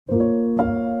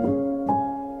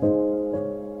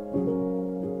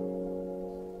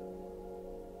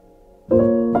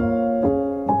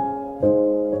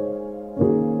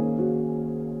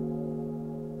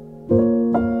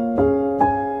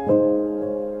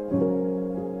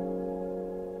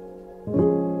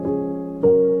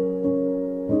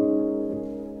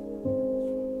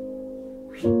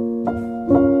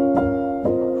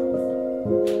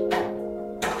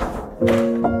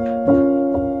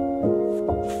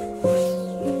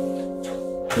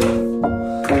Hello,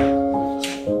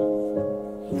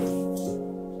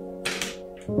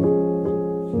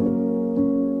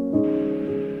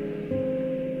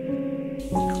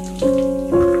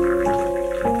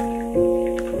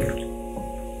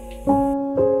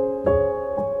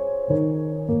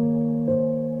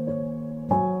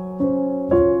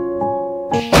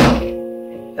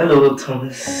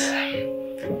 Thomas.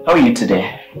 How are you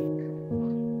today?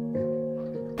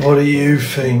 What do you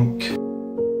think?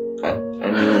 I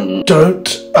mean... Don't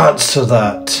answer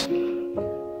that.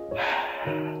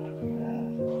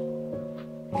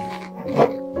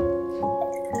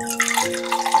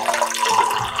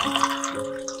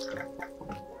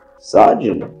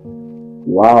 Sergeant.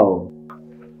 Wow.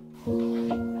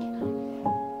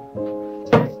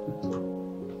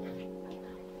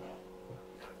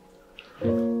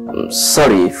 I'm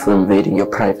sorry for invading your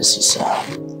privacy, sir.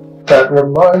 That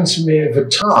reminds me of a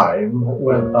time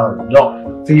when I'm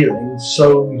not feeling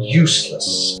so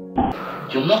useless.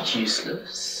 You're not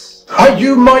useless. Are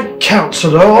you my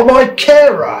counsellor or my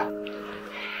carer?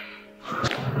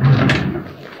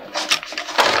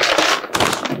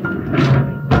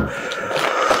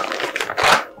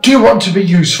 Do you want to be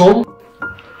useful?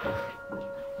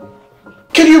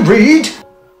 Can you read?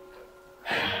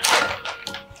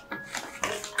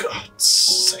 God's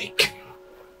sake.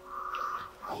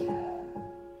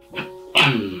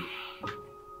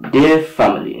 Dear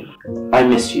family, I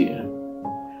miss you.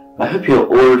 I hope you're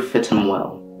all fit and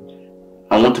well.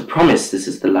 I want to promise this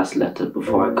is the last letter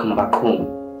before I come back home,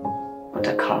 but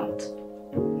I can't.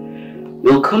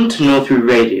 You'll come to know through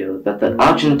radio that the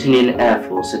Argentinian Air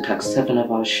Force attacked 7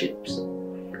 of our ships,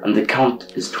 and the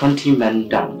count is 20 men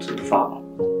down so far.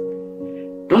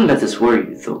 Don't let this worry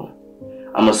you though.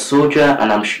 I'm a soldier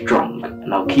and I'm strong,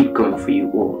 and I'll keep going for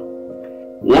you all.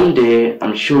 One day,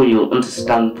 I'm sure you'll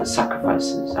understand the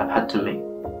sacrifices I've had to make.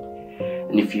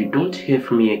 And if you don't hear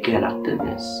from me again after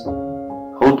this,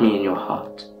 hold me in your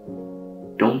heart.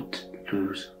 Don't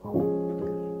lose hope.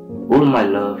 All my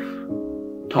love,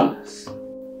 Thomas.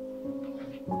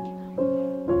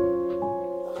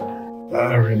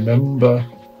 I remember.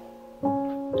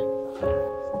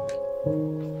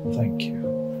 Thank you.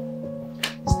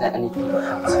 Is there anything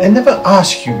else? I never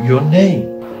asked you your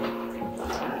name.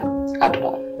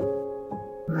 ADWAAN.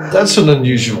 That's an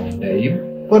unusual name.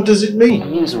 What does it mean?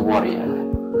 It means warrior.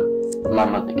 My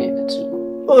mother gave it to me.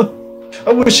 Oh,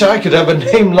 I wish I could have a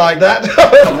name like that.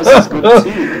 Thomas is good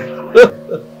too.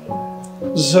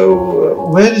 So,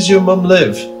 where does your mum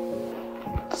live?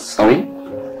 Sorry?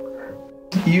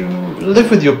 You live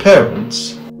with your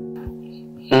parents?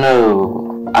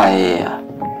 No, I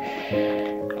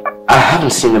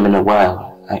haven't seen them in a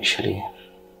while, actually.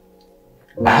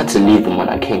 I had to leave them when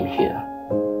I came here.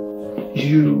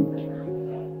 You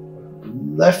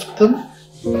left them?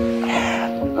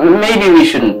 Maybe we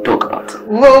shouldn't talk about it.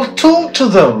 Well, talk to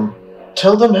them.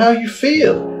 Tell them how you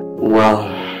feel. Well,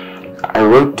 I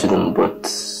wrote to them, but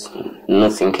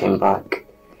nothing came back.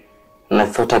 And I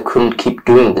thought I couldn't keep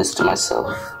doing this to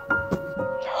myself.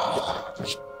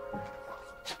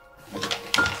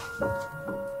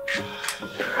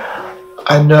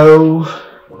 I know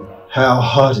how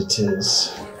hard it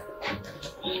is.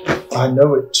 I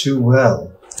know it too well.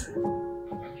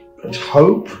 But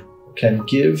hope can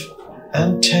give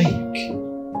and take.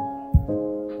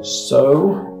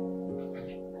 So,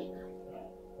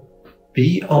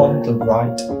 be on the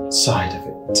right side of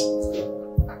it.